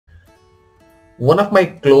One of my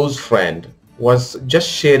close friend was just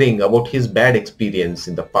sharing about his bad experience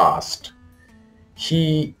in the past.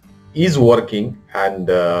 He is working and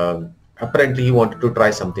apparently he wanted to try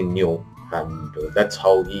something new, and that's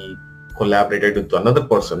how he collaborated with another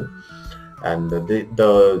person, and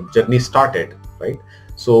the journey started, right?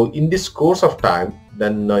 So in this course of time,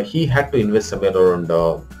 then he had to invest somewhere around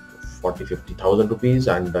 40,000-50,000 rupees,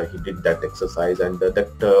 and he did that exercise, and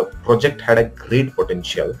that project had a great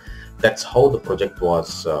potential. That's how the project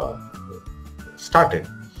was started.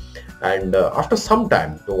 And after some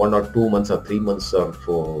time, 1 or 2 months or 3 months of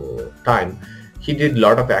time, he did a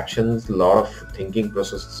lot of actions, a lot of thinking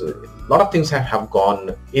process, a lot of things have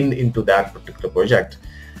gone into that particular project.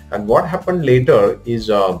 And what happened later is,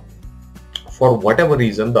 for whatever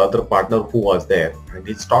reason, the other partner who was there, and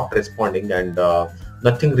he stopped responding, and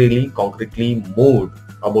nothing really concretely moved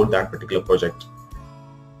about that particular project.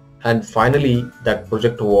 And finally, that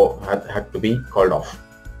project had to be called off.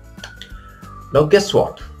 Now guess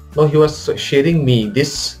what? Now he was sharing me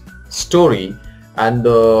this story, and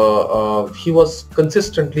he was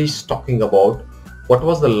consistently talking about what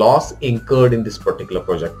was the loss incurred in this particular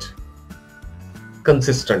project.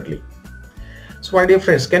 Consistently. So my dear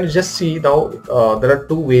friends, can you just see now, there are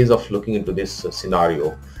two ways of looking into this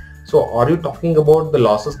scenario. So are you talking about the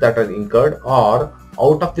losses that are incurred, or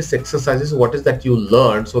out of this exercises, what is that you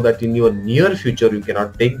learned, so that in your near future you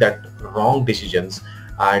cannot take that wrong decisions?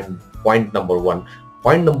 And point number one.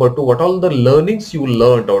 Point number two, what all the learnings you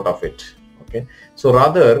learned out of it? Okay, so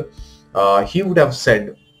rather he would have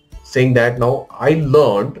said, saying that now I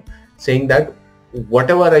learned, saying that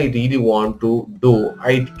whatever I really want to do,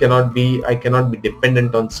 I cannot be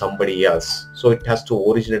dependent on somebody else. So it has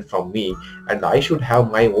to originate from me, and I should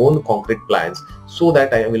have my own concrete plans, so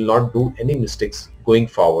that I will not do any mistakes going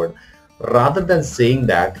forward. Rather than saying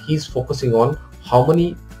that, he's focusing on how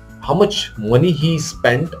much money he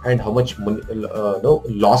spent and how much money,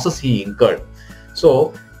 losses he incurred.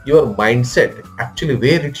 So your mindset, actually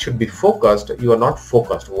where it should be focused, you are not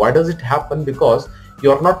focused. Why does it happen? Because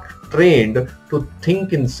you are not trained to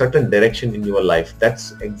think in certain direction in your life.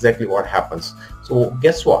 That's exactly what happens. So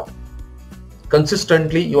guess what?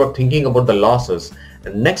 Consistently you are thinking about the losses,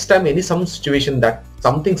 and next time some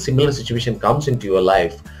something similar situation comes into your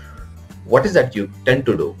life, what is that you tend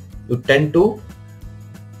to do? You tend to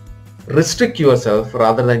restrict yourself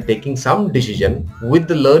rather than taking some decision with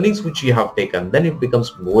the learnings which you have taken. Then it becomes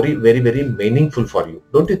very, very meaningful for you.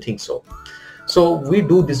 Don't you think so? So we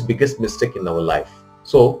do this biggest mistake in our life.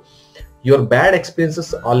 So your bad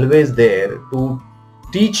experiences are always there to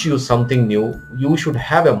teach you something new. You should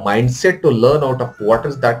have a mindset to learn out of what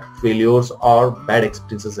is that failures or bad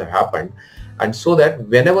experiences have happened, and so that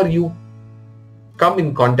whenever you come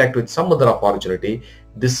in contact with some other opportunity,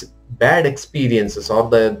 this bad experiences or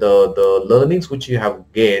the learnings which you have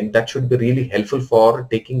gained, that should be really helpful for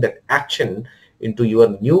taking that action into your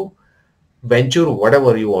new venture,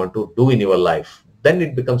 whatever you want to do in your life. Then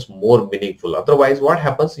it becomes more meaningful. Otherwise, what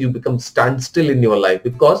happens? You become standstill in your life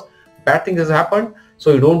because bad things has happened.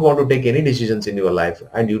 So you don't want to take any decisions in your life,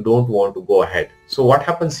 and you don't want to go ahead. So what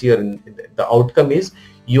happens here, the outcome is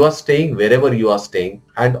you are staying wherever you are staying,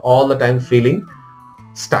 and all the time feeling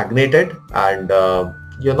stagnated, and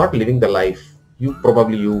you're not living the life you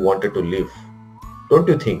wanted to live. Don't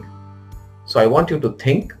you think? So I want you to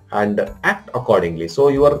think and act accordingly. So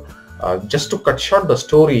you are just to cut short the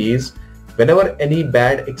story is, whenever any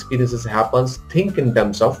bad experiences happens, think in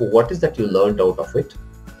terms of what is that you learned out of it.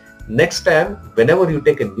 Next time, whenever you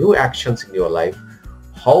take a new actions in your life,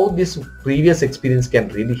 how this previous experience can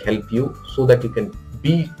really help you, so that you can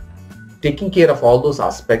be taking care of all those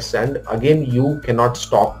aspects. And again, you cannot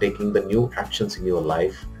stop taking the new actions in your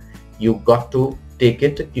life. You got to take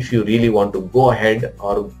it if you really want to go ahead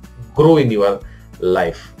or grow in your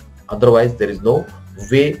life. Otherwise, there is no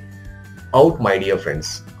way out, my dear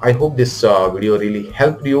friends. I hope this video really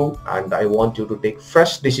helped you, and I want you to take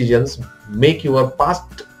fresh decisions, make your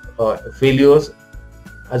past failures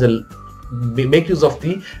as a make use of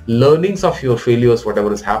the learnings of your failures,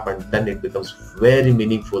 whatever has happened. Then it becomes very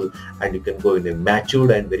meaningful, and you can go in a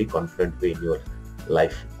matured and very confident way in your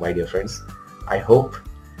life, my dear friends. I hope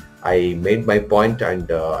I made my point,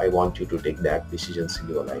 and I want you to take that decisions in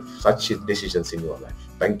your life, such decisions in your life.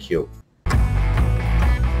 Thank you.